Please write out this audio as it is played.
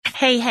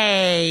Hey,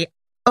 hey.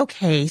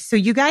 Okay, so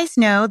you guys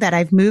know that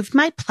I've moved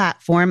my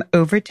platform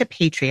over to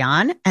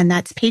Patreon, and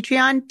that's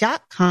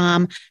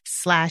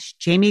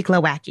patreon.com/Jamie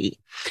Glowacki.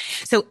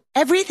 So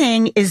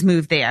everything is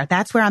moved there.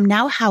 That's where I'm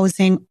now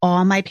housing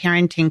all my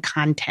parenting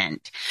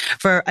content.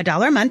 For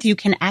 $1 a month, you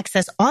can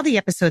access all the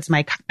episodes of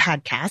my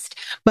podcast,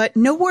 but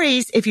no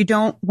worries if you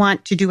don't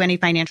want to do any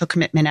financial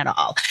commitment at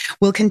all.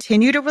 We'll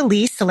continue to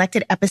release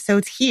selected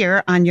episodes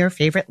here on your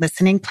favorite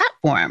listening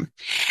platform.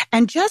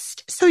 And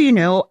just so you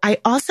know, I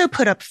also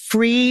put up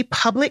free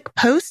public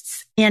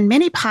posts and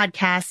mini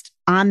podcasts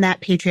on that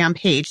Patreon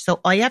page.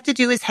 So all you have to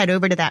do is head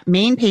over to that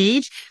main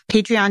page,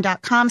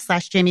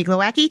 patreon.com/Jamie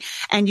Glowacki,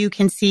 and you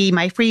can see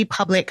my free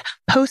public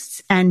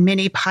posts and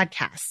mini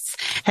podcasts.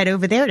 Head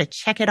over there to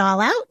check it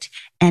all out.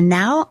 And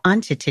now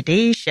on to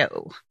today's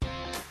show.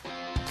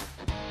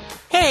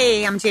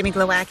 Hey, I'm Jamie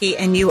Glowacki,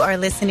 and you are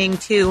listening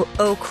to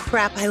Oh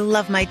Crap, I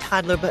Love My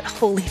Toddler, but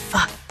Holy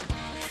Fuck.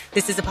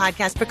 This is a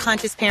podcast for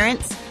conscious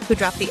parents who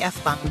drop the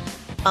F-bomb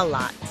a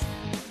lot.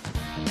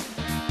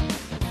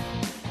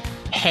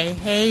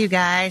 Hey, you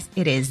guys.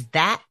 It is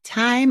that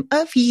time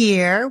of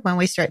year when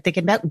we start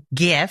thinking about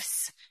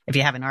gifts, if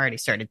you haven't already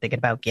started thinking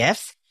about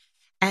gifts.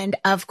 And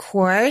of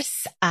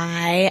course,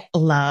 I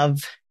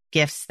love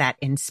gifts that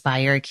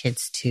inspire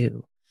kids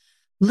to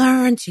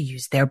learn to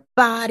use their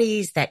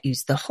bodies, that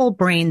use the whole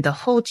brain, the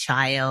whole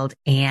child.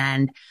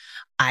 And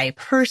I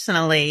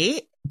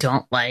personally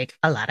don't like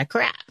a lot of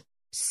crap.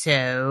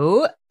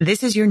 So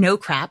this is your no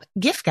crap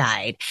gift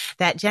guide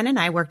that Jen and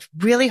I worked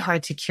really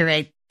hard to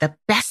curate the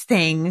best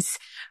things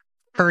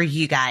for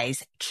you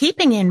guys,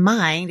 keeping in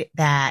mind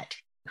that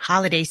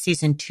holiday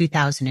season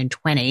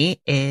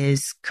 2020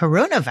 is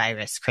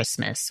coronavirus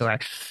Christmas or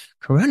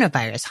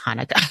coronavirus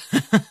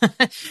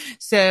Hanukkah.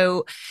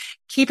 So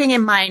keeping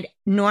in mind,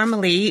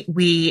 normally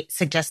we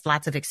suggest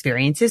lots of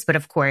experiences, but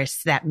of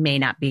course that may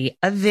not be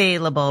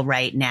available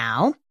right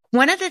now.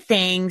 One of the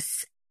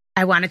things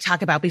I want to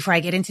talk about before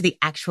I get into the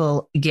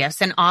actual gifts,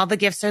 and all the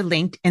gifts are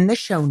linked in the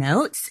show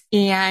notes.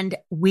 And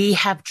we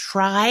have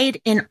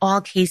tried in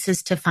all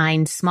cases to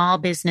find small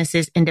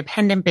businesses,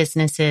 independent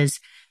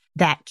businesses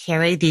that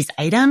carry these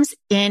items.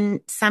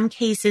 In some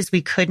cases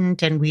we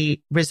couldn't, and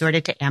we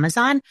resorted to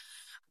Amazon.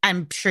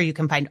 I'm sure you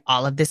can find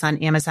all of this on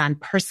Amazon.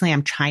 Personally,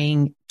 I'm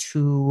trying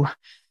to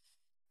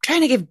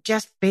give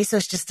Jeff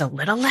Bezos just a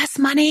little less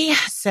money.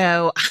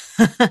 So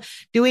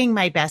doing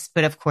my best,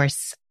 but of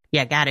course,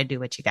 you got to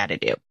do what you got to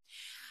do.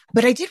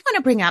 But I did want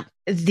to bring up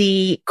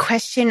the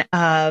question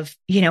of,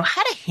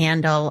 how to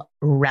handle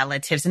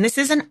relatives. And this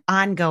is an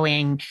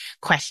ongoing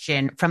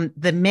question from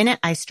the minute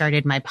I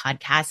started my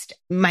podcast.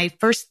 My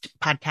first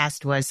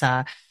podcast was,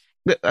 I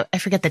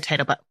forget the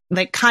title, but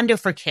like Condo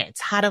for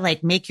Kids, how to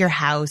make your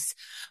house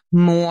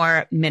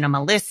more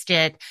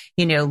minimalistic,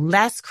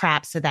 less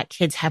crap so that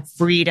kids have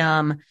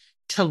freedom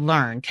to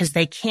learn, because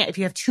they can't, if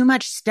you have too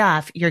much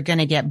stuff, you're going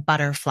to get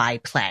butterfly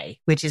play,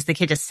 which is the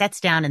kid just sets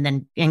down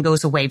and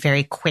goes away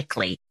very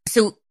quickly.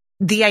 So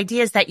the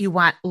idea is that you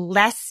want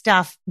less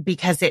stuff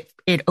because it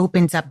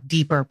opens up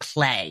deeper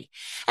play.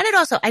 And it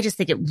also, I just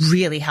think it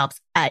really helps.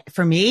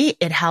 For me,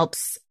 it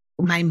helps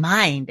my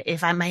mind.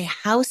 If my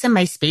house and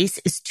my space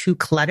is too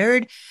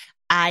cluttered,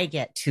 I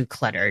get too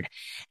cluttered.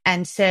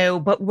 And so,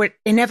 but what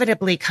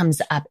inevitably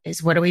comes up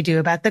is, what do we do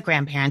about the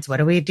grandparents? What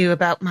do we do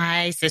about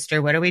my sister?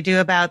 What do we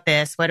do about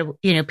this?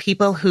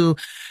 People who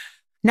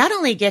not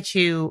only get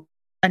you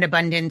an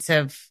abundance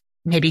of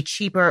maybe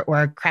cheaper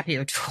or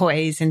crappier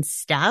toys and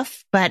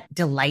stuff, but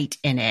delight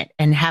in it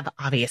and have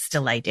obvious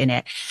delight in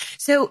it.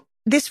 So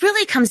this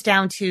really comes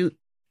down to,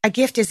 a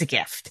gift is a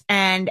gift.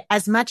 And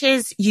as much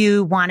as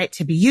you want it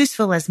to be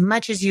useful, as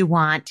much as you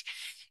want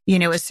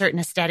a certain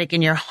aesthetic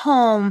in your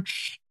home,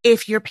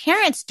 if your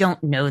parents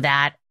don't know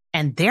that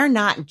and they're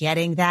not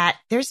getting that,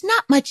 there's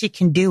not much you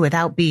can do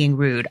without being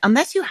rude,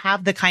 unless you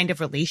have the kind of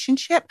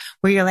relationship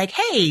where you're like,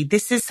 hey,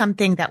 this is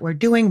something that we're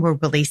doing. We're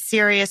really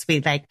serious. We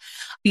like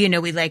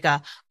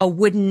a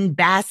wooden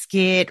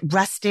basket,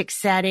 rustic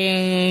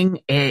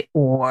setting,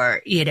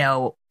 or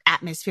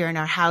atmosphere in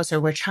our house, or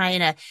we're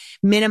trying to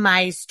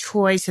minimize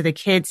toys so the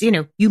kids,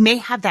 you may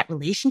have that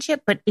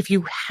relationship, but if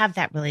you have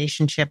that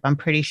relationship, I'm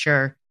pretty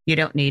sure you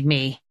don't need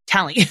me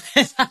telling you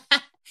this.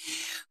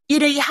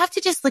 You have to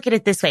just look at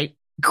it this way.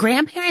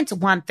 Grandparents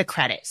want the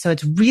credit. So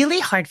it's really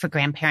hard for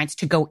grandparents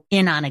to go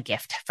in on a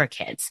gift for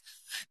kids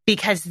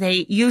because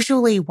they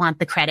usually want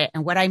the credit.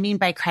 And what I mean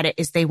by credit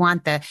is they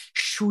want the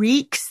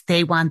shrieks.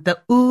 They want the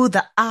ooh,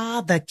 the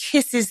ah, the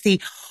kisses, the,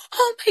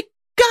 oh my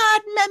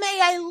God, Meme,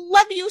 I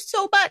love you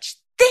so much.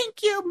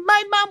 Thank you.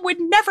 My mom would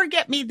never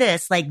get me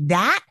this. Like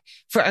that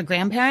for a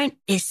grandparent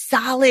is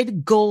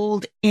solid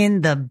gold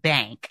in the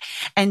bank.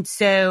 And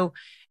so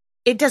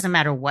it doesn't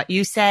matter what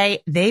you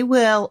say. They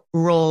will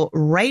roll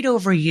right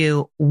over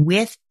you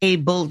with a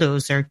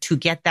bulldozer to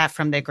get that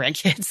from their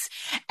grandkids.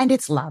 And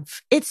it's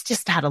love. It's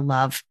just out of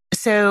love.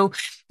 So,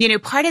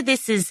 part of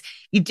this is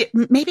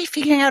maybe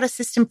figuring out a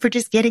system for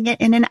just getting it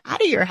in and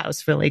out of your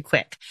house really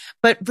quick.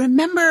 But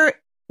remember,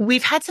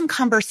 we've had some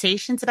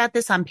conversations about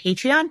this on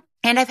Patreon.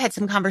 And I've had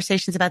some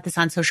conversations about this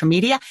on social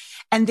media,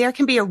 and there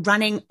can be a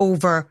running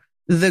over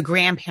the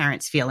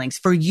grandparents' feelings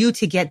for you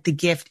to get the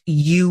gift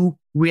you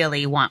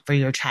really want for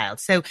your child.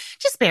 So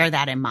just bear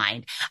that in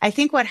mind. I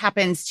think what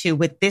happens too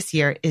with this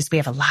year is we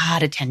have a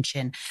lot of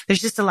tension. There's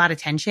just a lot of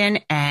tension,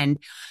 and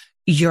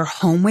you're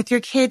home with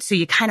your kids. So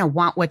you kind of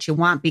want what you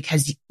want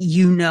because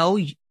you know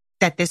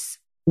that this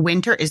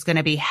winter is going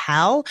to be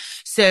hell.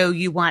 So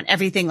you want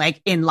everything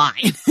like in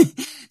line.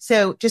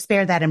 So just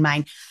bear that in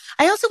mind.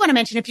 I also want to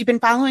mention, if you've been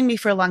following me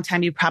for a long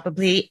time, you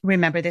probably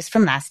remember this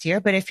from last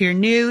year. But if you're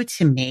new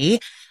to me,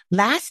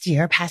 last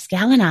year,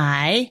 Pascal and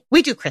I,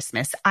 we do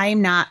Christmas.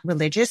 I'm not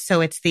religious.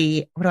 So it's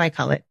the, what do I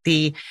call it?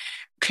 The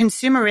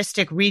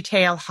consumeristic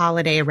retail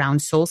holiday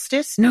around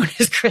solstice known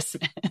as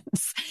Christmas.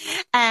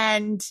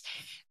 And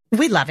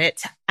we love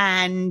it.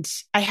 And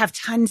I have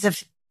tons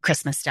of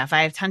Christmas stuff.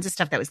 I have tons of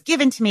stuff that was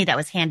given to me, that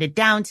was handed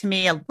down to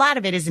me. A lot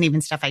of it isn't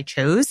even stuff I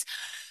chose.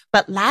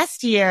 But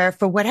last year,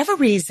 for whatever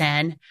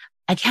reason,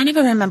 I can't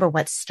even remember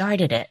what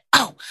started it.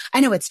 Oh,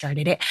 I know what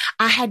started it.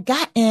 I had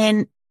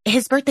gotten,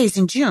 his birthday's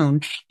in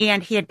June,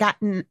 and he had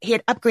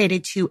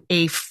upgraded to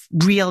a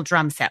real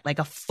drum set, like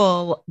a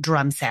full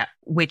drum set,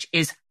 which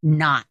is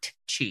not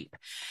cheap.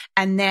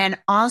 And then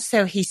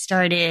also he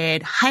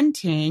started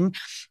hunting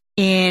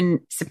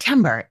in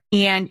September,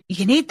 and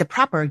you need the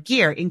proper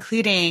gear,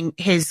 including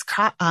his,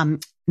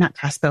 not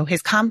crossbow,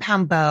 his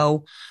compound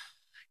bow.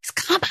 His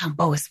compound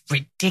bow is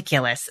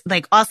ridiculous,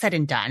 like all said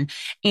and done.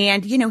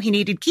 And, you know, he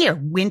needed gear,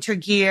 winter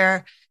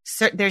gear.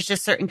 There's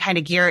just certain kind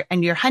of gear,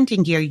 and your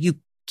hunting gear you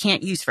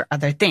can't use for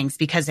other things,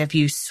 because if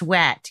you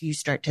sweat, you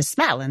start to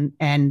smell,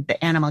 and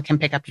the animal can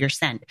pick up your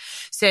scent.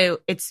 So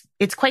it's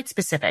quite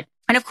specific.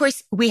 And of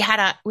course, we had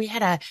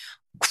a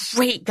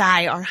great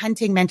guy. Our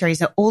hunting mentor,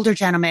 he's an older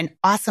gentleman,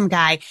 awesome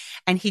guy.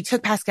 And he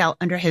took Pascal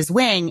under his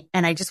wing.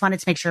 And I just wanted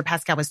to make sure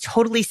Pascal was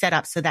totally set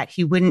up so that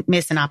he wouldn't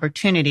miss an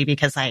opportunity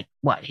because he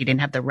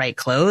didn't have the right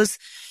clothes.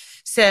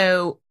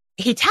 So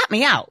he tapped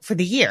me out for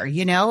the year,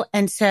 you know?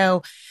 And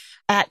so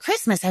at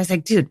Christmas, I was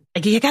like, dude,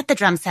 you got the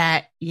drum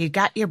set, you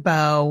got your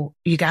bow,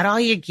 you got all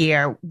your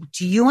gear.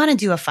 Do you want to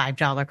do a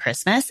 $5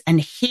 Christmas? And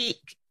he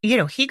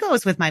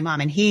goes with my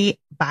mom, and he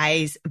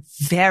buys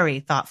very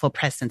thoughtful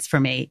presents for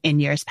me in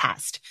years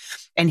past.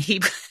 And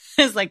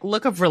his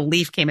look of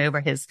relief came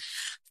over his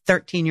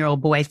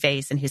 13-year-old boy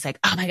face. And he's like,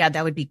 oh my God,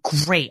 that would be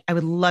great. I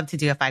would love to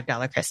do a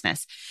 $5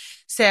 Christmas.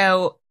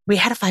 So we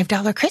had a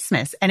 $5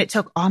 Christmas, and it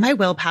took all my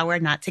willpower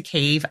not to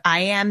cave. I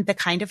am the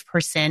kind of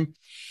person,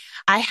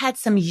 I had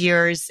some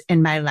years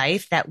in my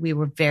life that we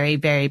were very,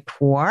 very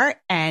poor.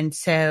 And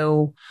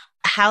so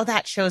how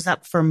that shows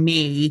up for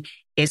me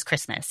is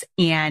Christmas.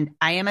 And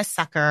I am a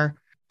sucker.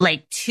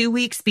 Like 2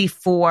 weeks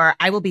before,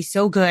 I will be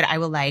so good. I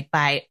will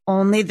buy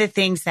only the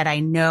things that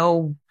I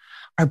know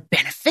are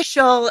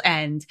beneficial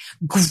and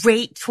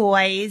great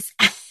toys.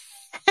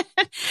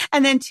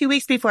 And then 2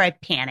 weeks before, I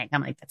panic.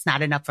 I'm like, that's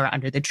not enough for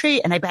under the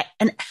tree. And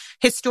and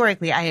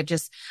historically, I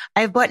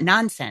have bought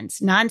nonsense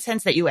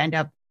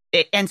that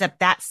it ends up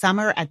that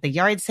summer at the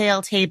yard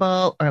sale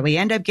table, or we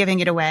end up giving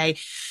it away.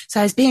 So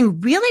I was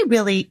being really,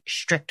 really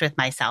strict with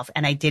myself,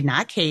 and I did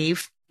not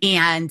cave.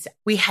 And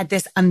we had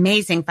this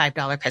amazing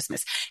 $5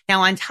 Christmas.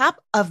 Now, on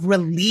top of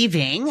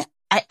relieving,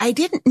 I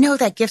didn't know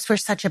that gifts were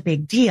such a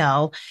big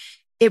deal.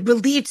 It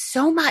relieved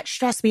so much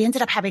stress. We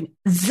ended up having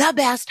the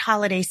best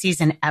holiday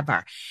season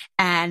ever.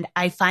 And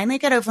I finally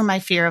got over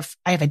my I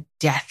have a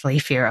deathly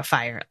fear of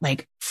fire,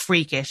 like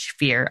freakish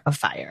fear of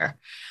fire.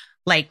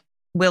 Like,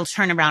 we'll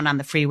turn around on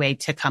the freeway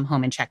to come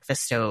home and check the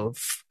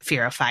stove,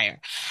 fear of fire.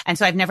 And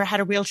so I've never had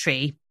a real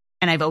tree.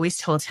 And I've always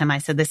told him, I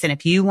said, listen,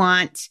 if you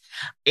want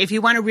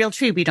a real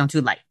tree, we don't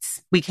do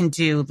lights. We can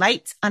do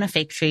lights on a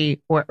fake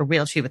tree or a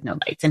real tree with no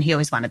lights. And he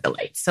always wanted the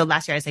lights. So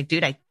last year I was like,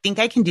 dude, I think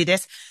I can do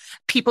this.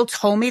 People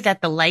told me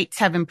that the lights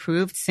have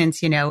improved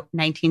since,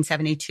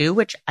 1972,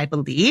 which I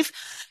believe.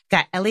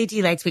 Got LED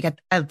lights. We got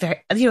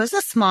it was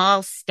a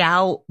small,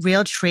 stout,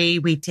 real tree.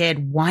 We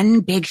did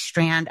one big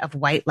strand of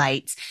white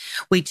lights.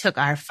 We took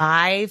our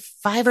five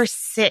or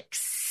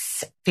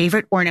six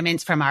favorite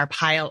ornaments from our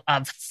pile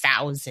of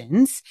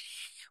thousands.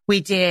 We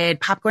did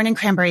popcorn and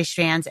cranberry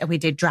strands, and we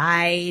did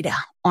dried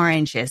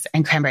oranges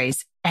and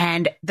cranberries.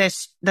 And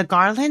the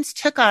garlands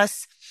took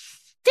us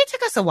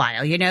a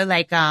while,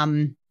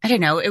 I don't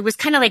know. It was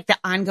kind of like the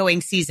ongoing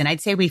season.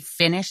 I'd say we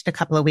finished a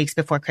couple of weeks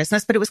before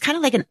Christmas, but it was kind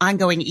of like an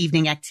ongoing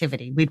evening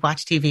activity. We'd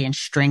watch TV and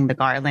string the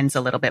garlands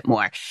a little bit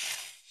more.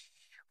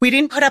 We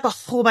didn't put up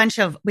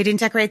we didn't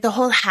decorate the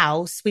whole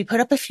house. We put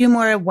up a few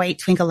more white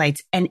twinkle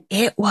lights, and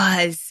it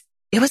was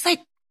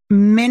like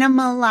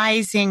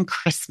minimalizing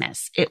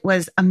Christmas. It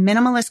was a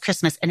minimalist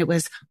Christmas, and it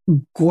was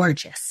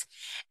gorgeous.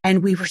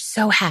 And we were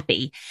so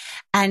happy.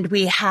 And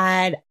we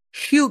had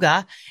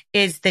hygge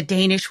is the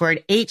Danish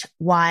word, Hygge.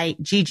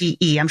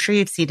 I'm sure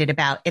you've seen it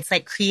about. It's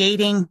like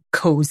creating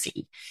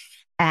cozy.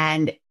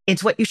 And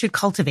it's what you should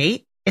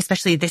cultivate,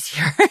 especially this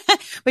year.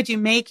 But you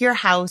make your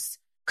house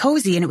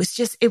cozy. And it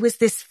was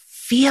this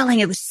feeling.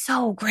 It was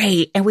so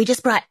great. And we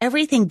just brought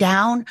everything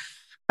down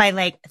by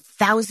like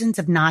thousands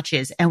of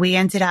notches. And we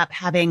ended up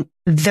having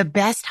the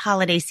best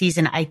holiday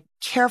season. I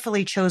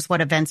carefully chose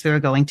what events we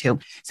were going to.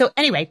 So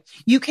anyway,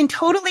 you can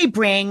totally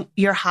bring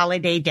your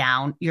holiday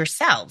down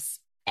yourselves.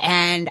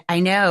 And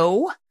I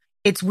know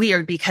it's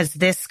weird because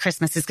this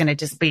Christmas is going to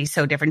just be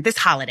so different. This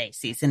holiday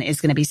season is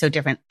going to be so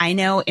different. I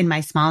know in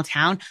my small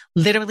town,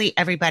 literally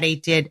everybody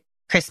did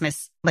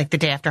Christmas like the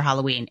day after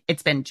Halloween.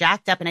 It's been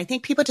jacked up. And I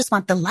think people just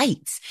want the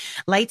lights.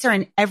 Lights are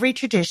in every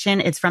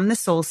tradition. It's from the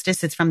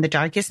solstice. It's from the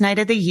darkest night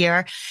of the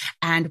year.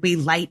 And we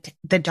light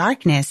the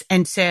darkness.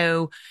 And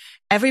so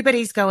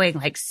everybody's going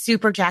like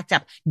super jacked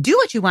up. Do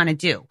what you want to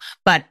do.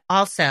 But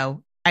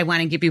also I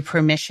want to give you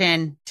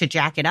permission to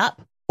jack it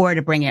up or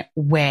to bring it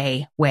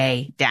way,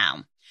 way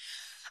down.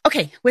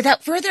 Okay,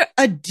 without further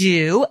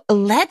ado,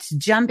 let's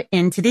jump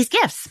into these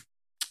gifts.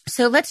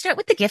 So let's start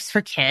with the gifts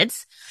for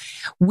kids.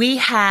 We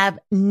have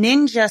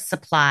Ninja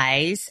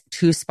supplies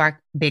to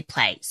spark big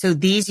play. So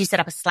these, you set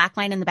up a slack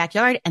line in the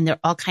backyard and they're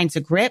all kinds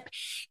of grip.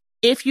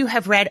 If you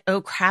have read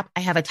Oh Crap, I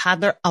Have a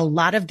Toddler, a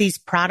lot of these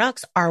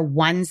products are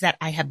ones that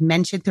I have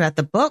mentioned throughout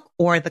the book,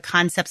 or the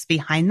concepts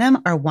behind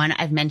them are one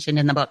I've mentioned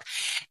in the book.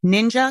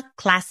 Ninja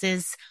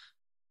classes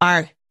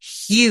are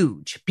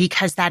huge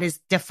because that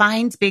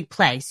defines big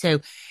play.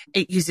 So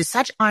it uses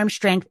such arm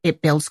strength.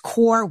 It builds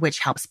core, which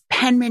helps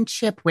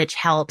penmanship, which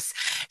helps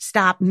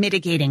stop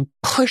mitigating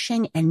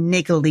pushing and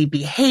niggly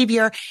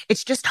behavior.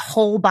 It's just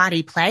whole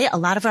body play. A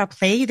lot of our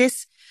play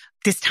this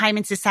time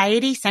in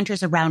society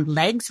centers around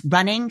legs,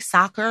 running,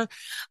 soccer.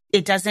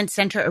 It doesn't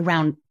center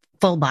around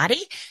full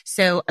body.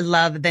 So I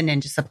love the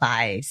Ninja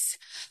supplies.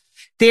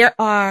 There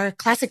are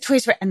classic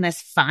toys for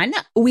endless fun.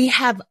 We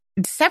have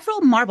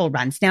several marble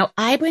runs. Now,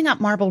 I bring up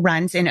marble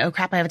runs in Oh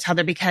Crap, I Have a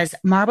Toddler because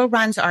marble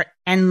runs are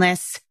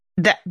endless.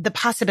 The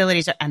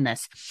possibilities are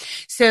endless.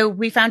 So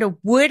we found a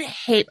Wood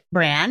Hape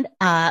brand.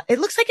 It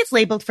looks like it's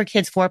labeled for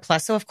kids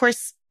 4+. So of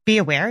course, be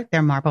aware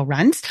they're marble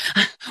runs.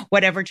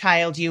 Whatever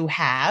child you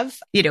have,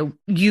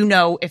 you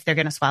know if they're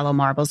going to swallow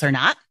marbles or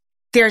not.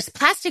 There's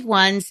plastic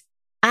ones.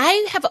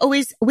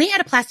 We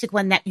had a plastic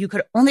one that you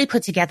could only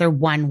put together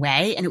one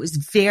way, and it was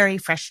very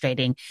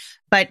frustrating.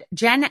 But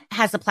Jen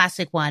has a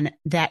plastic one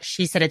that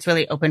she said it's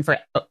really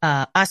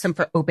awesome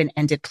for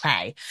open-ended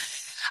play.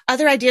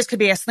 Other ideas could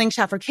be a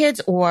slingshot for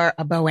kids or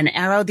a bow and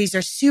arrow. These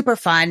are super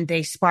fun.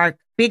 They spark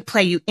big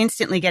play. You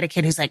instantly get a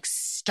kid who's like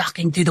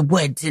stalking through the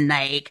woods and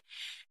like,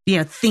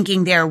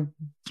 thinking they're,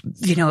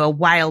 a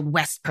Wild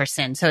West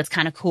person. So it's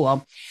kind of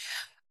cool.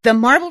 The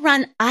marble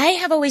run, I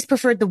have always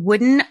preferred the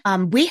wooden.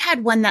 We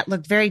had one that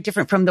looked very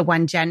different from the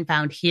one Jen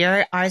found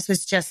here. Ours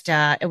was just,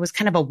 it was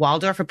kind of a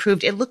Waldorf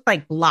approved. It looked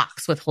like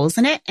blocks with holes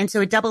in it. And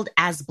so it doubled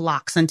as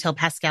blocks until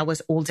Pascal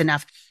was old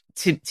enough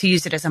to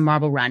use it as a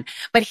marble run.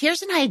 But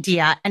here's an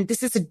idea, and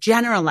this is a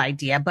general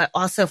idea, but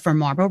also for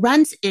marble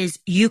runs, is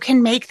you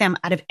can make them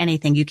out of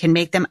anything. You can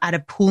make them out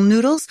of pool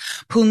noodles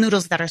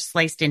that are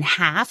sliced in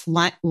half,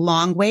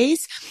 long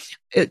ways.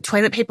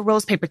 Toilet paper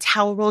rolls, paper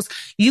towel rolls.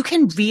 You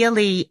can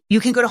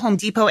go to Home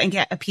Depot and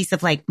get a piece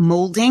of like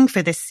molding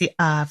for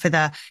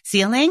the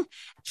ceiling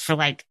for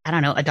like, I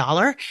don't know,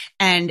 $1.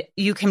 And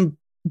you can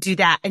do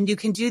that. And you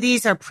can do,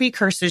 these are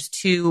precursors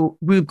to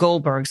Rube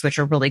Goldberg's, which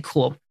are really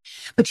cool.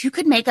 But you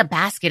could make a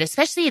basket,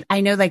 especially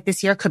I know like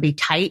this year could be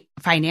tight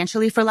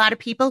financially for a lot of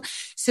people.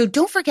 So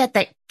don't forget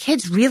that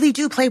kids really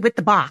do play with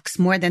the box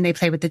more than they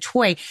play with the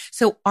toy.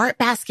 So art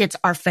baskets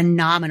are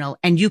phenomenal,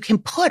 and you can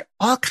put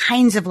all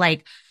kinds of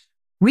like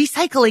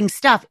recycling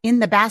stuff in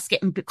the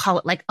basket and call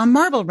it like a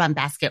marble run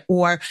basket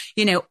or,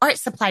 art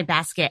supply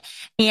basket.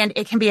 And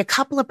it can be a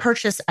couple of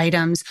purchase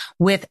items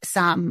with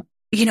some,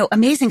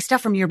 amazing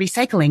stuff from your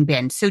recycling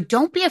bin. So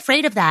don't be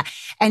afraid of that.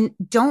 And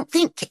don't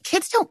think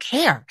kids don't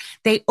care.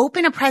 They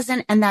open a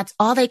present and that's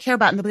all they care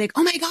about. And they'll be like,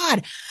 oh my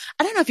God.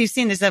 I don't know if you've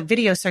seen, there's a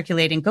video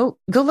circulating. Go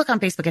look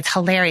on Facebook. It's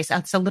hilarious.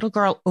 It's a little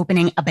girl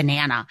opening a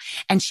banana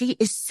and she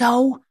is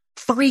so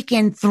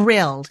freaking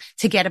thrilled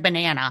to get a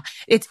banana.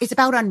 It's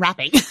about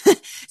unwrapping.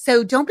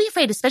 So don't be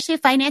afraid, especially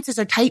if finances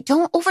are tight.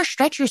 Don't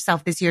overstretch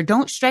yourself this year.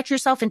 Don't stretch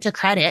yourself into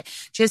credit.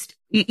 Just,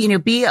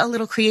 be a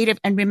little creative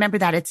and remember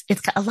that it's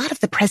a lot of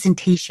the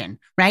presentation,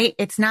 right?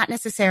 It's not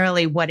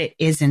necessarily what it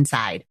is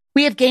inside.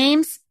 We have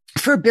games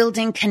for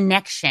building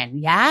connection.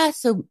 Yeah.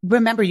 So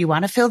remember, you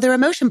want to fill their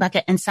emotion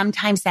bucket. And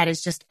sometimes that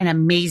is just an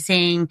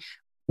amazing,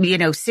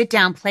 sit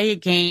down, play a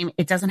game.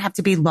 It doesn't have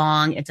to be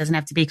long. It doesn't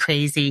have to be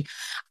crazy.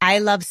 I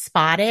love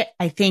Spot It.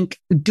 I think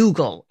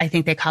Dougal, I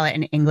think they call it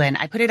in England.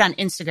 I put it on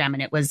Instagram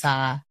and it was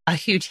a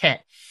huge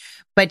hit.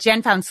 But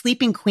Jen found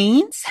Sleeping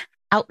Queens,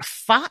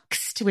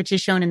 Outfoxed, which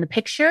is shown in the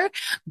picture,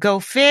 Go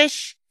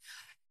Fish.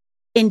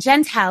 In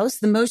Jen's house,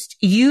 the most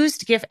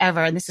used gift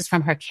ever, and this is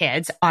from her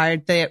kids, are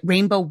the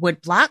rainbow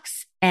wood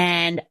blocks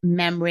and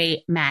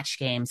memory match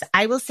games.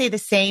 I will say the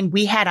same.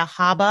 We had a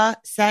Haba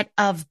set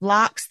of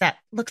blocks that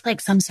looked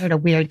like some sort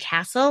of weird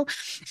castle,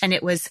 and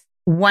it was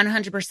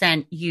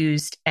 100%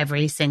 used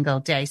every single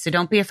day. So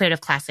don't be afraid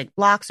of classic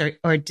blocks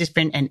or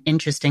different and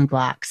interesting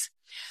blocks.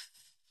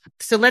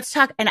 So let's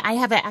talk. And I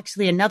have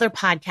actually another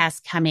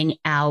podcast coming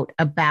out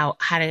about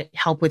how to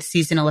help with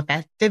seasonal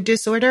affective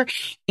disorder.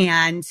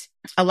 And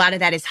a lot of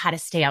that is how to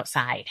stay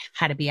outside,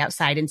 how to be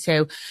outside. And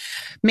so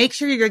make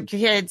sure your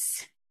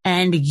kids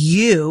and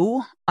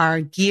you are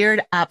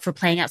geared up for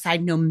playing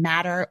outside no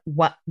matter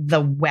what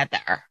the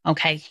weather.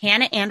 Okay.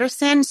 Hanna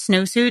Andersson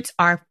snowsuits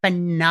are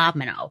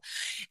phenomenal.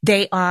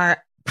 They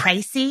are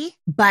pricey,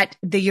 but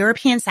the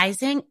European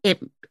sizing,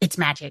 it's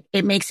magic.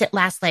 It makes it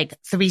last like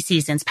 3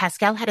 seasons.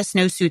 Pascal had a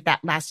snowsuit that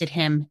lasted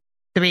him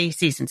 3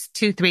 seasons,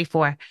 2, 3,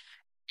 4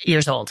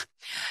 years old.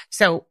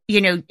 So,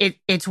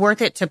 it's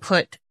worth it to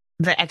put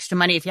the extra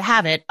money, if you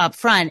have it, up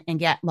front and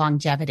get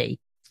longevity.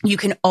 You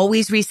can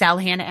always resell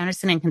Hanna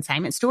Andersson in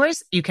consignment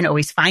stores. You can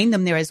always find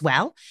them there as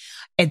well.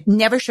 It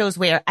never shows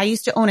where. I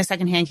used to own a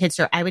secondhand kid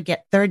store. I would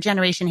get 3rd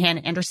generation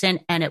Hanna Andersson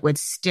and it would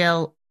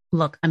still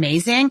look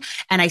amazing.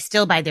 And I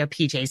still buy their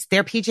PJs.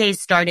 Their PJs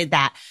started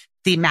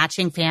the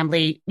matching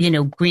family,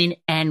 green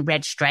and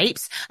red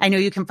stripes. I know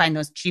you can find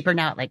those cheaper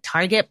now at like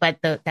Target, but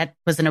that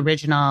was an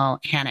original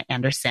Hanna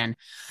Andersson.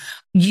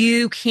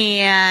 You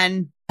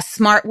can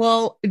Smart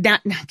Wool.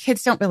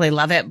 Kids don't really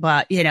love it,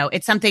 but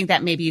it's something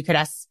that maybe you could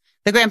ask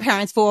the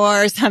grandparents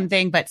for or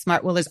something, but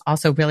Smart Wool is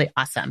also really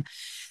awesome.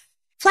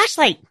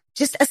 Flashlight,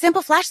 just a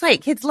simple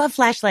flashlight. Kids love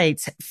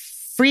flashlights.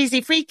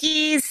 Freezy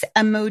Freakies,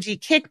 Emoji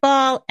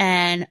Kickball,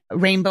 and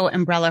Rainbow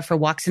Umbrella for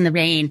walks in the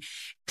rain.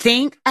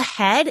 Think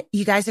ahead.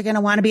 You guys are going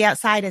to want to be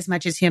outside as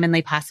much as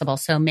humanly possible.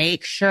 So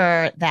make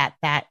sure that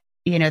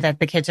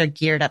the kids are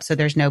geared up so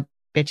there's no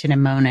bitching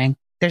and moaning.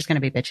 There's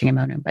going to be bitching and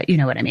moaning, but you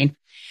know what I mean.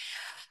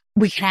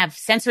 We can have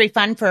sensory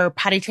fun for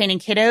potty training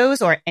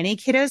kiddos or any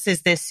kiddos.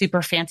 Is this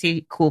super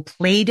fancy, cool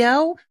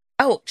Play-Doh?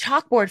 Oh,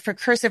 chalkboard for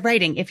cursive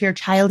writing if your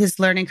child is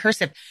learning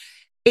cursive.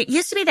 It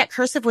used to be that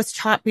cursive was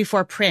taught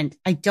before print.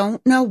 I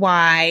don't know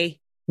why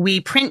we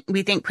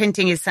think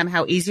printing is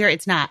somehow easier.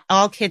 It's not.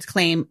 All kids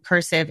claim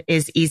cursive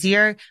is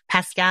easier.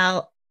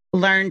 Pascal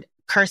learned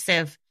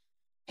cursive.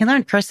 He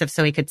learned cursive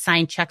so he could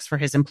sign checks for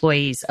his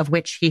employees, of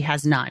which he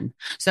has none.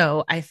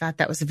 So I thought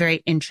that was a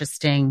very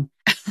interesting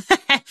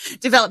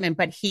development,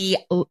 but he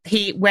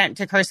went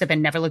to cursive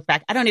and never looked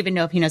back. I don't even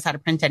know if he knows how to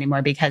print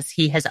anymore because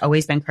he has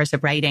always been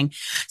cursive writing.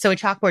 So a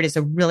chalkboard is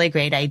a really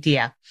great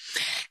idea.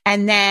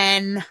 And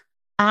then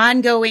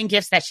ongoing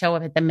gifts that show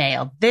up at the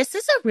mail. This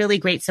is a really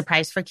great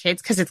surprise for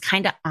kids because it's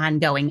kind of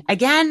ongoing.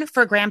 Again,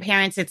 for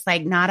grandparents, it's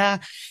like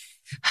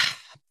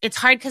it's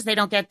hard because they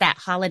don't get that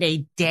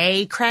holiday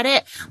day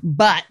credit,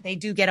 but they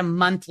do get a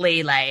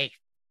monthly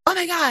oh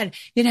my God,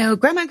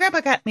 grandma and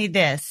grandpa got me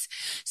this.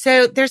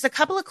 So there's a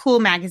couple of cool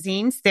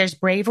magazines. There's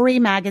Bravery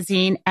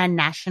Magazine and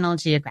National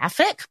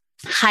Geographic.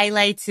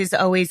 Highlights is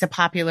always a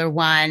popular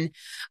one.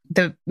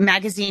 The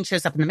magazine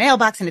shows up in the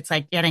mailbox and it's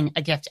like getting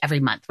a gift every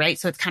month, right?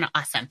 So it's kind of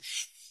awesome.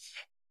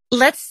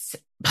 Let's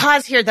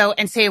pause here though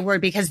and say a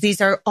word because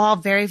these are all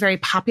very, very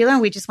popular.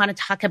 And we just want to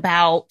talk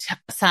about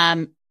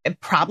some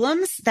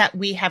problems that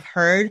we have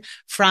heard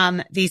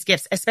from these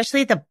gifts,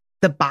 especially the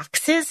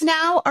boxes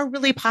now are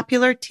really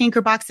popular.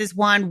 Tinkerbox is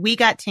one. We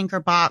got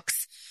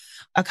Tinkerbox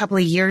a couple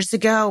of years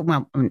ago.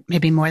 Well,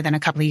 maybe more than a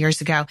couple of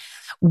years ago.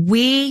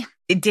 We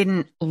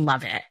didn't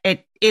love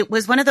it. It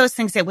was one of those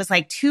things that was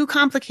like too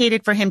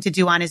complicated for him to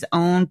do on his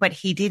own, but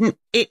he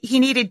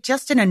needed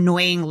just an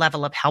annoying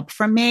level of help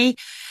from me.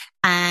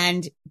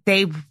 And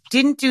they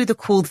didn't do the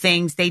cool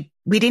things.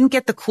 We didn't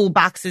get the cool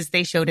boxes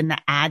they showed in the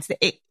ads.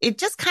 It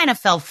just kind of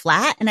fell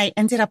flat. And I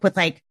ended up with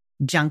like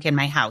junk in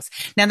my house.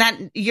 Now that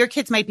your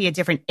kids might be a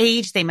different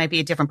age, they might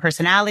be a different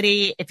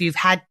personality. If you've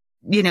had,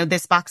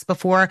 this box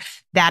before,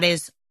 that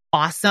is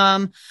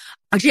awesome.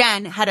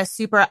 Jen had a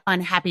super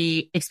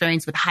unhappy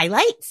experience with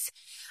highlights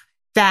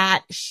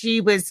that she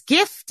was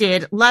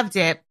gifted, loved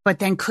it, but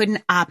then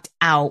couldn't opt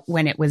out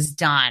when it was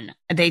done.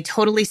 They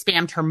totally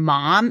spammed her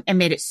mom and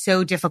made it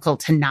so difficult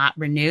to not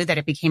renew that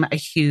it became a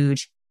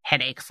huge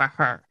headache for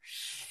her.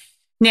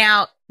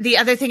 Now, the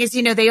other thing is,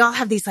 they all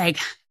have these like,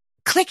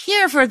 click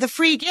here for the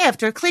free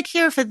gift or click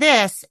here for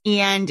this.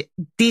 And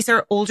these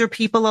are older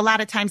people a lot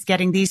of times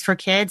getting these for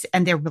kids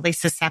and they're really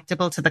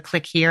susceptible to the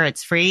click here.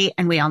 It's free.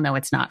 And we all know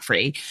it's not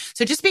free.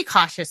 So just be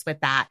cautious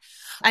with that.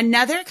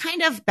 Another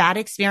kind of bad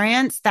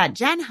experience that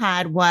Jen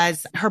had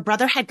was her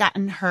brother had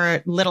gotten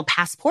her little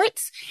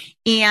passports.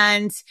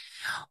 And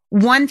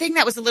one thing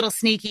that was a little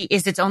sneaky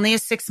is it's only a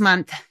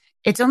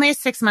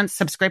 6-month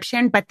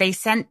subscription, but they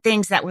sent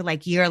things that were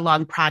like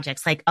year-long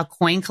projects, like a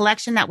coin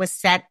collection that was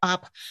set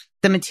up.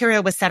 The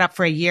material was set up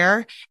for a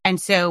year.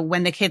 And so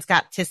when the kids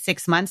got to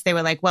 6 months, they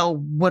were like, well,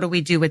 what do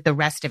we do with the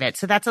rest of it?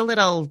 So that's a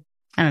little,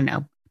 I don't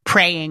know,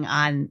 preying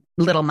on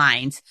little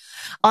minds.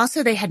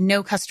 Also, they had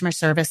no customer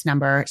service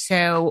number.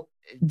 So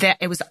that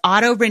it was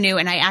auto renew.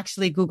 And I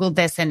actually Googled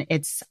this and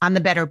it's on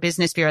the Better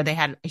Business Bureau. They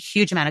had a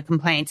huge amount of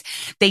complaints.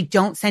 They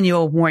don't send you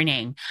a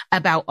warning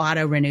about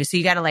auto renew. So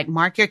you got to like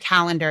mark your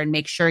calendar and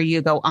make sure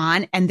you go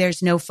on, and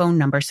there's no phone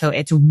number. So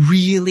it's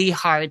really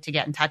hard to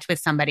get in touch with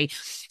somebody.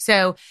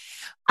 So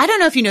I don't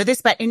know if you know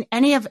this, but in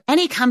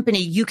any company,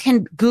 you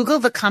can Google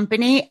the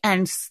company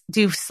and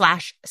do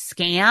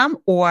 /scam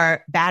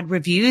or bad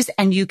reviews,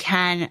 and you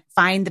can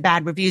find the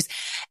bad reviews.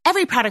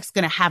 Every product's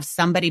going to have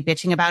somebody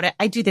bitching about it.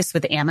 I do this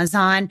with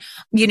Amazon.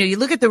 You know, you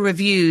look at the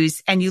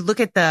reviews and you look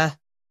at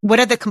what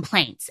are the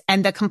complaints,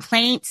 and the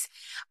complaints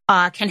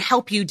can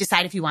help you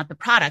decide if you want the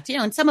product. You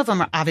know, and some of them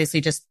are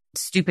obviously just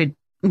stupid,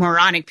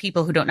 moronic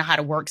people who don't know how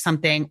to work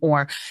something.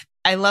 Or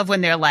I love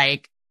when they're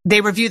like, they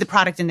review the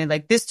product and they're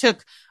like, this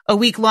took a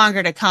week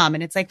longer to come.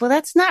 And it's like, well,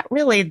 that's not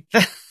really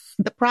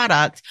the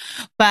product.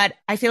 But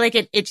I feel like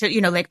it should, you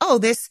know, like, oh,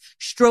 this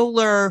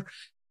stroller,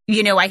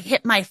 you know, I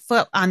hit my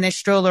foot on this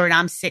stroller and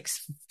I'm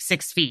six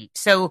feet.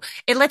 So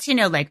it lets you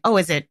know like, oh,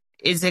 is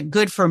it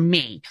good for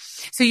me?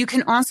 So you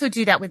can also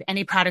do that with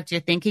any product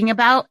you're thinking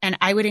about. And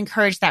I would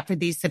encourage that for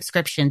these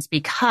subscriptions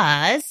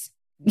because,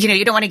 you know,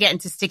 you don't want to get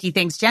into sticky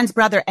things. Jen's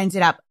brother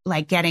ended up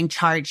like getting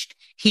charged.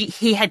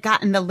 He had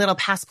gotten the little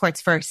passports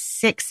for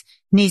 6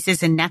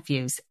 nieces and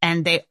nephews,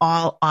 and they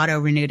all auto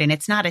renewed, and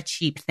it's not a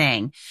cheap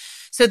thing.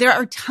 So there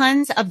are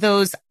tons of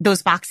those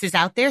boxes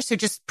out there. So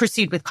just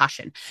proceed with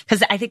caution,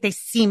 because I think they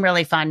seem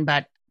really fun,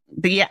 but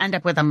you end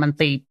up with a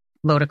monthly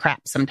load of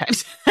crap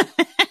sometimes.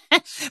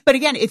 But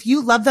again, if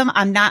you love them,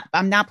 I'm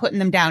not putting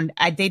them down.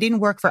 They didn't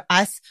work for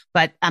us,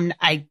 but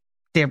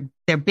they're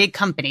big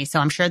companies,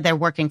 so I'm sure they're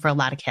working for a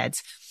lot of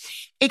kids.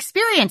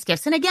 Experience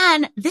gifts. And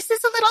again, this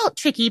is a little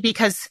tricky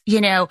because, you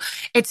know,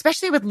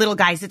 especially with little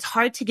guys, it's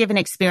hard to give an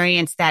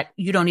experience that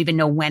you don't even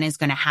know when is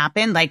going to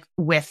happen, like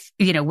with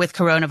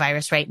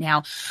coronavirus right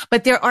now.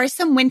 But there are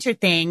some winter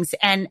things.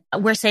 And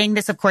we're saying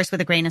this, of course,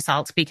 with a grain of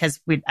salt because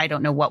I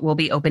don't know what will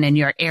be open in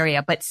your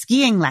area, but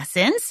skiing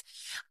lessons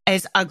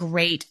is a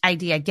great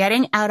idea.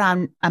 Getting out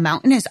on a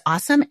mountain is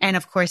awesome. And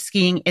of course,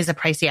 skiing is a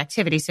pricey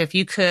activity. So if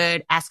you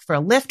could ask for a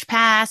lift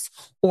pass,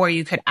 or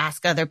you could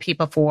ask other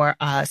people for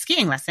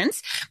skiing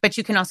lessons, but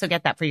you can also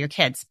get that for your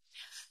kids.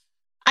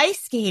 Ice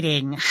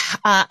skating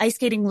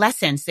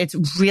lessons. It's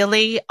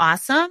really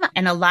awesome.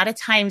 And a lot of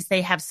times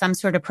they have some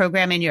sort of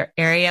program in your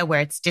area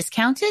where it's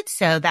discounted.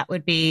 So that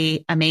would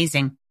be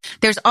amazing.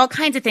 There's all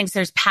kinds of things.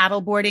 There's paddle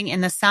boarding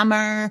in the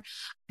summer.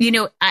 You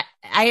know, I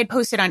had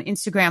posted on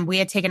Instagram, we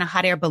had taken a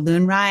hot air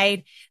balloon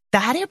ride. The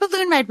hot air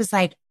balloon ride was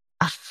like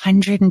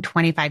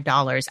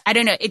 $125. I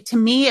don't know. To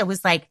me, it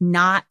was like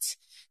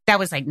that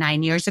was like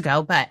 9 years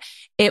ago, but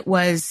it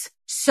was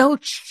so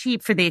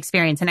cheap for the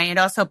experience. And I had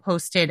also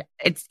posted,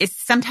 it's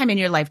sometime in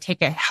your life,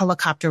 take a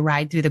helicopter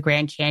ride through the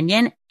Grand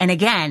Canyon. And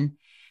again,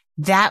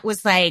 that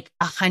was like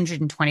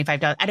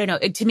 $125. I don't know.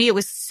 To me, it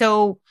was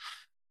so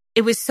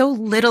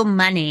little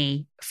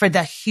money for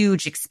the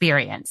huge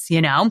experience,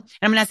 you know? And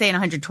I'm not saying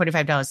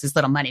 $125 is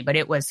little money, but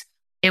it was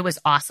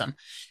awesome.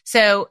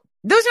 So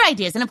those are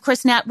ideas. And of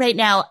course, right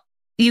now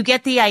you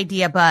get the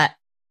idea, but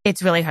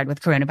it's really hard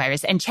with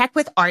coronavirus. And check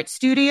with art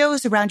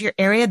studios around your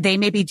area. They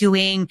may be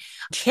doing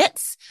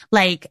kits.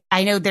 Like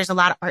I know there's a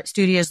lot of art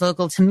studios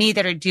local to me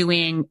that are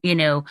doing, you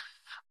know,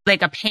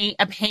 like a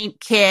paint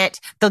kit.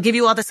 They'll give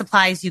you all the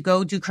supplies. You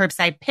go do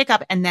curbside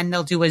pickup, and then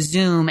they'll do a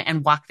Zoom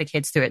and walk the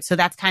kids through it. So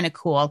that's kind of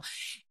cool.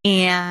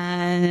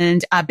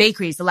 And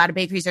bakeries, a lot of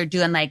bakeries are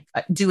doing like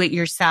do it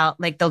yourself.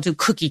 Like they'll do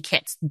cookie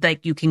kits.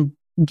 Like you can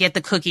get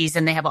the cookies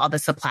and they have all the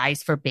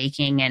supplies for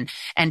baking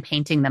and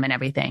painting them and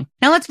everything.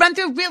 Now let's run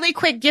through really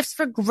quick gifts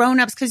for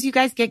grownups, because you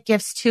guys get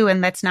gifts too.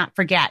 And let's not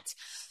forget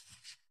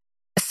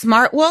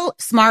Smartwool.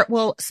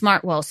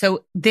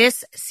 So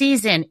this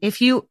season,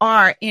 if you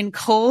are in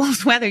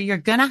cold weather, you're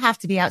going to have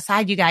to be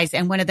outside, you guys.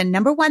 And one of the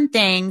number one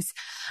things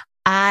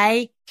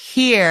I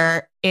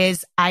hear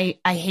is I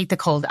hate the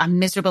cold. I'm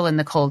miserable in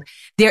the cold.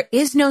 There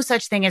is no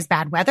such thing as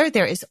bad weather.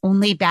 There is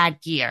only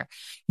bad gear.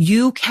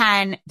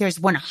 There's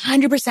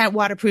 100%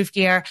 waterproof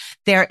gear.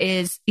 There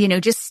is, you know,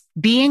 just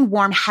being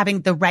warm,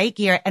 having the right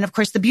gear. And of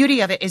course, the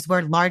beauty of it is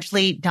we're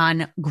largely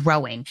done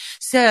growing.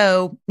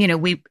 So, you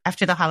know,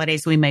 after the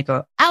holidays, we may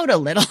grow out a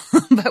little,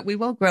 but we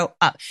will grow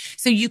up.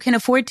 So you can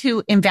afford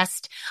to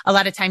invest a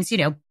lot of times, you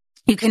know,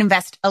 you can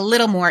invest a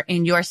little more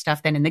in your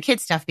stuff than in the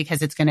kids' stuff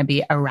because it's going to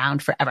be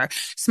around forever.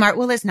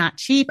 Smartwool is not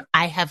cheap.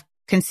 I have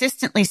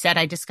consistently said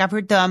I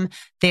discovered them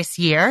this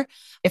year.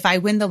 If I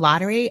win the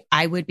lottery,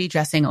 I would be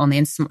dressing only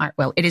in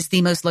Smartwool. It is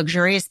the most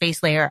luxurious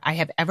base layer I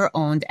have ever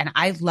owned. And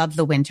I love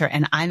the winter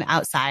and I'm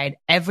outside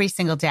every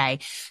single day.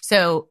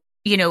 So,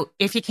 you know,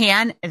 if you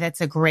can,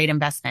 that's a great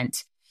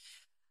investment.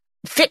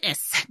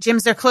 Fitness.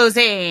 Gyms are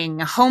closing.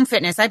 Home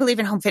fitness. I believe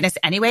in home fitness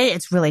anyway.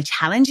 It's really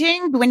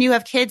challenging when you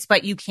have kids,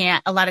 but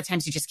a lot of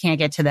times you just can't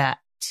get to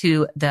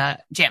the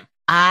gym.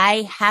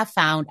 I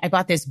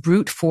bought this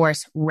Brute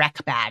Force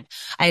rec bag.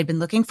 I had been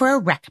looking for a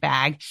rec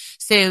bag.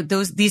 So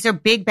these are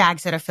big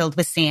bags that are filled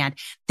with sand.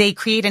 They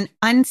create an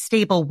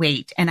unstable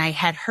weight. And I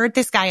had heard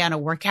this guy on a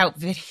workout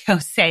video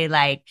say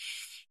like,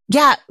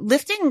 yeah,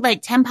 lifting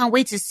like 10-pound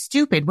weights is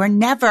stupid. We're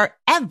never,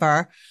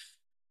 ever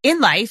in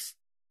life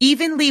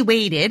evenly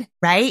weighted,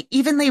 right?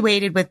 Evenly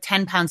weighted with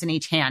 10 pounds in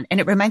each hand. And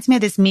it reminds me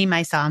of this meme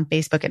I saw on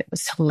Facebook, and it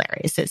was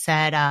hilarious. It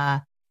said,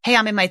 hey,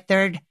 I'm in my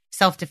 3rd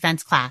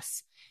self-defense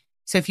class.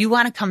 So if you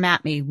want to come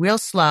at me real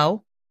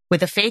slow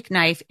with a fake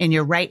knife in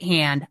your right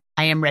hand,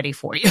 I am ready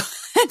for you.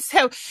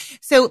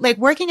 So like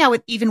working out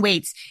with even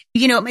weights,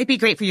 you know, it might be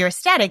great for your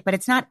aesthetic, but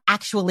it's not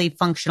actually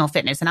functional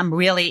fitness. And I'm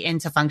really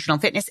into functional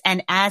fitness.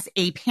 And as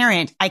a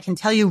parent, I can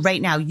tell you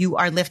right now, you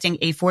are lifting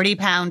a 40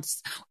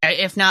 pounds,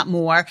 if not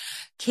more,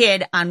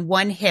 kid on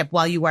one hip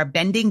while you are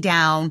bending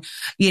down.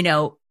 You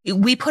know,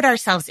 we put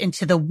ourselves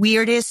into the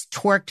weirdest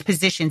torqued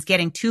positions,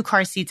 getting 2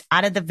 car seats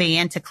out of the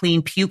van to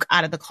clean puke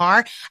out of the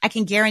car. I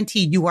can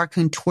guarantee you are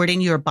contorting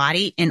your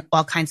body in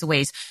all kinds of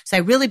ways. So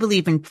I really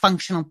believe in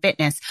functional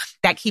fitness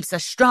that keeps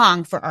us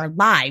strong for our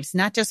lives,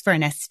 not just for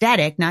an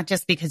aesthetic, not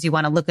just because you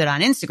want to look good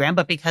on Instagram,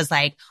 but because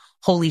like,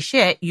 holy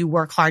shit, you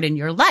work hard in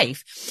your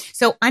life.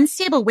 So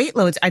unstable weight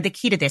loads are the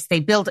key to this. They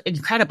build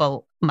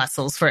incredible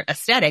muscles for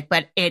aesthetic,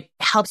 but it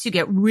helps you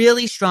get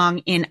really strong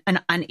in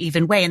an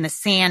uneven way, and the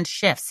sand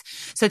shifts.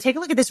 So take a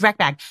look at this rec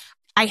bag.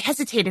 I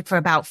hesitated for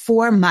about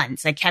 4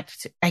 months. I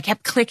kept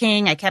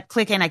clicking, and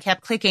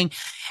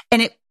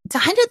it's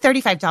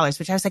 $135,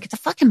 which I was like, it's a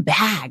fucking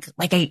bag.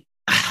 Like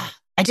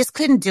I just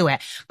couldn't do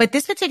it. But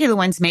this particular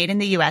one's made in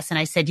the US. And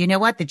I said, you know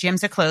what? The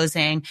gyms are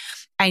closing.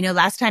 I know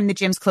last time the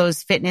gyms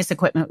closed, fitness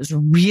equipment was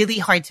really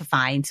hard to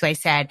find. So I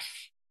said,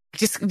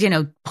 just, you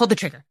know, pull the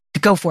trigger.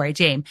 Go for it,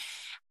 James.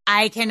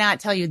 I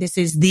cannot tell you, this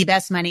is the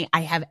best money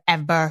I have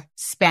ever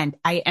spent.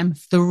 I am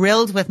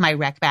thrilled with my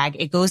rec bag.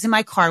 It goes in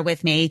my car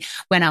with me.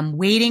 When I'm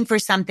waiting for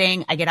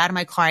something, I get out of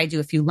my car, I do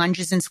a few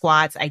lunges and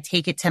squats. I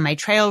take it to my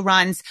trail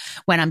runs.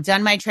 When I'm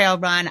done my trail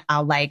run,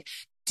 I'll like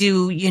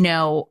do, you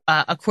know,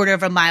 a quarter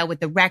of a mile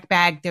with the rec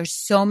bag. There's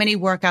so many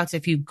workouts.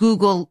 If you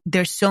Google,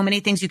 there's so many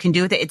things you can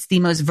do with it. It's the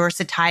most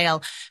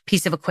versatile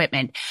piece of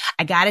equipment.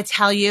 I got to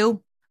tell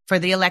you, for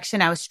the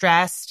election, I was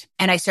stressed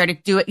and I started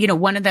to do it. You know,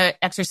 one of the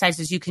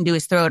exercises you can do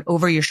is throw it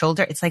over your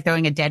shoulder. It's like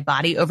throwing a dead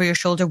body over your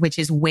shoulder, which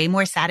is way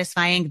more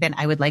satisfying than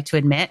I would like to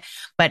admit,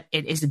 but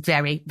it is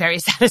very, very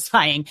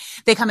satisfying.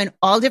 They come in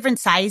all different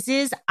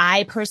sizes.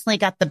 I personally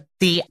got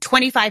the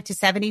 25 to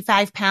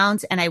 75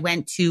 pounds, and I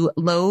went to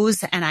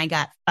Lowe's and I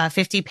got a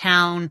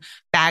 50-pound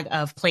bag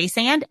of play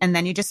sand, and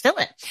then you just fill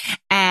it.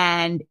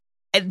 And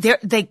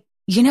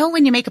you know,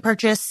 when you make a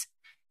purchase,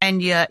 and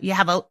you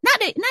have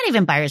not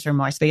even buyer's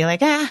remorse, but you're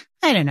like, I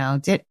don't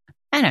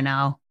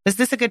know. Was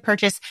this a good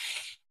purchase?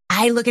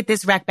 I look at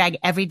this rec bag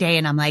every day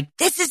and I'm like,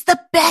 this is the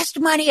best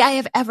money I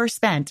have ever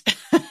spent.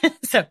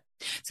 So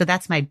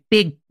that's my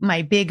big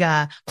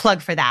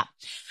plug for that.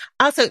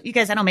 Also, you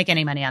guys, I don't make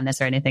any money on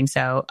this or anything.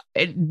 So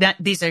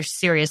these are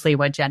seriously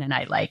what Jen and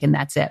I like, and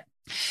that's it.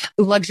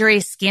 Luxury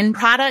skin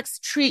products.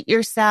 Treat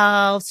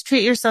yourselves,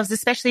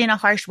 especially in a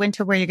harsh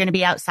winter where you're going to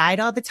be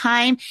outside all the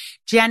time.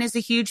 Jen is a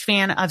huge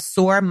fan of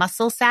Soar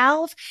Muscle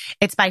Salve.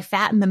 It's by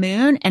Fat and the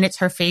Moon, and it's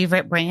her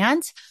favorite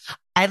brand.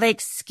 I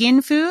like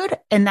Skin Food,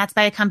 and that's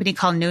by a company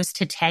called Nose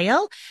to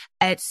Tail.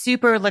 It's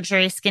super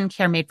luxurious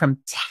skincare made from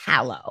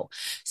tallow.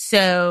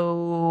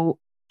 So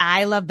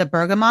I love the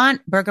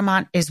bergamot.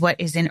 Bergamot is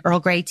what is in Earl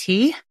Grey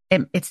tea.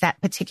 It's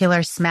that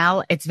particular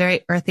smell. It's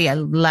very earthy. I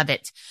love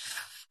it.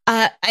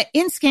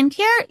 In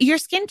skincare, your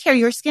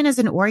skin is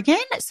an organ.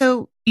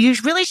 So you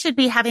really should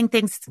be having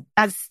things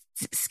as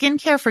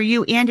skincare for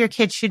you and your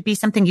kids should be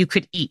something you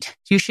could eat.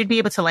 You should be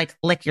able to like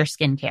lick your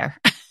skincare.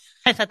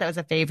 I thought that was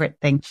a favorite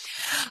thing.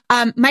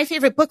 My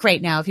favorite book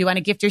right now, if you want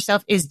to gift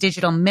yourself, is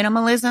Digital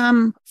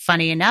Minimalism.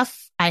 Funny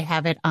enough, I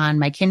have it on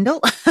my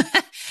Kindle.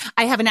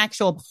 I have an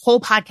actual whole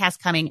podcast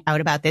coming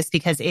out about this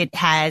because it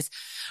has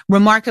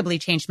remarkably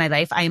changed my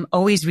life. I am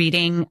always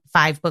reading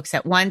 5 books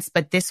at once,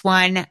 but this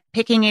one,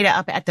 picking it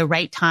up at the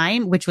right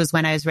time, which was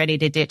when I was ready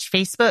to ditch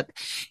Facebook.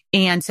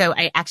 And so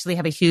I actually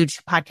have a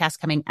huge podcast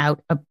coming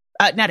out,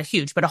 not a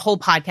huge, but a whole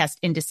podcast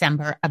in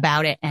December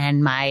about it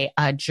and my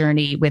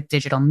journey with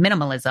digital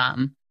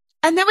minimalism.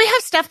 And then we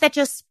have stuff that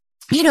just,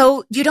 you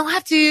know, you don't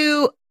have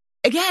to,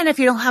 again, if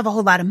you don't have a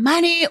whole lot of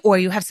money or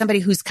you have somebody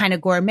who's kind of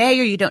gourmet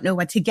or you don't know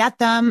what to get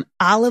them,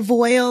 olive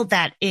oil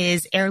that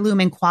is heirloom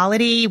in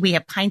quality. We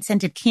have pine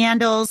scented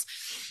candles,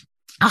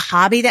 a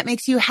hobby that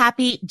makes you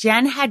happy.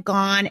 Jen had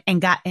gone and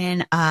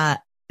gotten,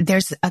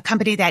 there's a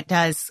company that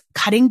does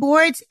cutting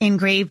boards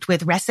engraved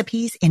with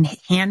recipes in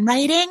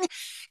handwriting.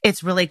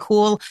 It's really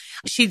cool.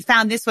 She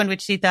found this one,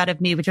 which she thought of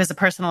me, which was a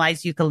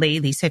personalized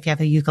ukulele. So if you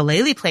have a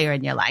ukulele player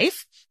in your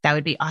life, that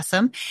would be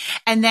awesome.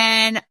 And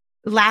then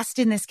last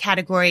in this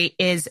category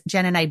is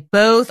Jen and I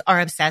both are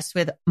obsessed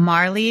with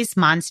Marley's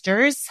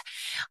Monsters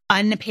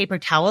unpaper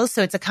towels.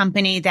 So it's a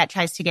company that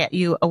tries to get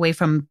you away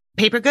from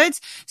paper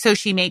goods. So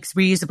she makes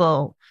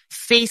reusable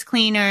face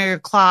cleaner,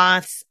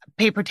 cloths,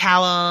 paper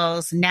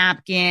towels,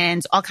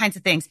 napkins, all kinds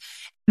of things.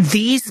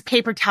 These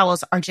paper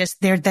towels are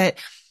just,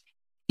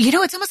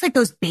 it's almost like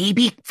those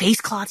baby face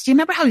cloths. Do you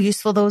remember how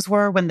useful those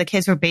were when the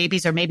kids were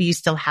babies, or maybe you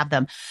still have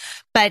them?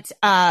 But,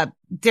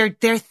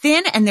 they're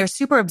thin and they're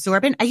super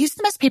absorbent. I use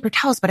them as paper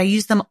towels, but I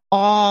use them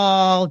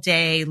all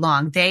day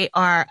long. They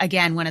are,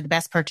 again, one of the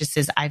best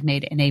purchases I've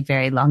made in a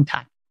very long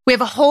time. We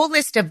have a whole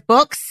list of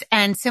books,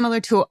 and similar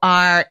to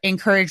our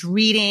Encourage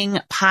Reading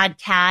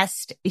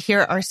podcast, here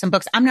are some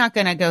books. I'm not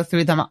going to go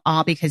through them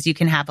all because you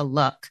can have a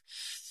look.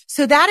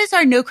 So that is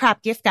our no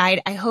crap gift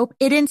guide. I hope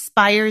it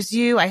inspires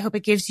you. I hope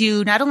it gives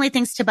you not only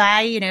things to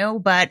buy,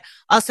 but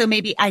also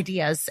maybe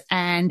ideas.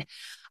 And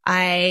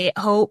I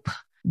hope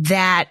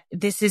that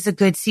this is a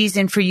good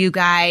season for you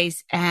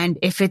guys. And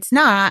if it's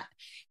not,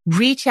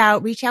 reach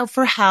out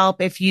for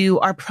help. If you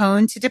are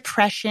prone to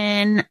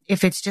depression,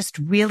 if it's just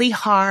really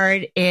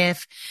hard,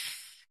 if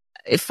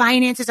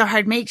finances are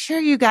hard, make sure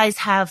you guys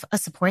have a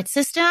support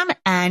system.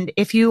 And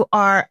if you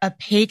are a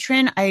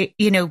patron,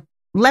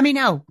 let me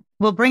know.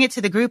 We'll bring it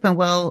to the group and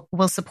we'll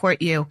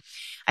support you.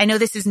 I know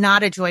this is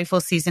not a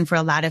joyful season for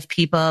a lot of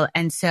people,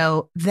 and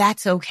so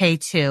that's okay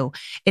too.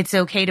 It's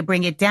okay to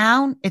bring it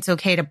down. It's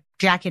okay to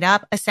jack it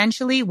up.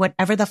 Essentially,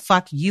 whatever the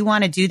fuck you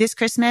want to do this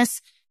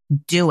Christmas,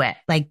 do it.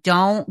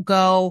 Don't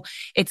go.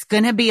 It's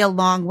going to be a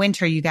long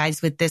winter, you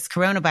guys, with this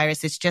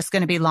coronavirus. It's just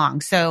going to be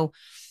long. So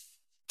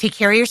take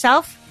care of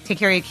yourself, take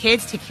care of your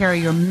kids, take care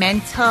of your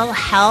mental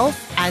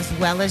health as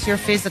well as your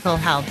physical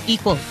health.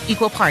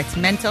 Equal parts,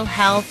 mental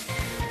health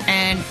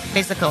and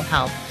physical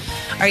health.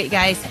 All right,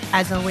 guys,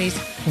 as always,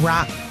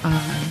 rock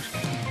on.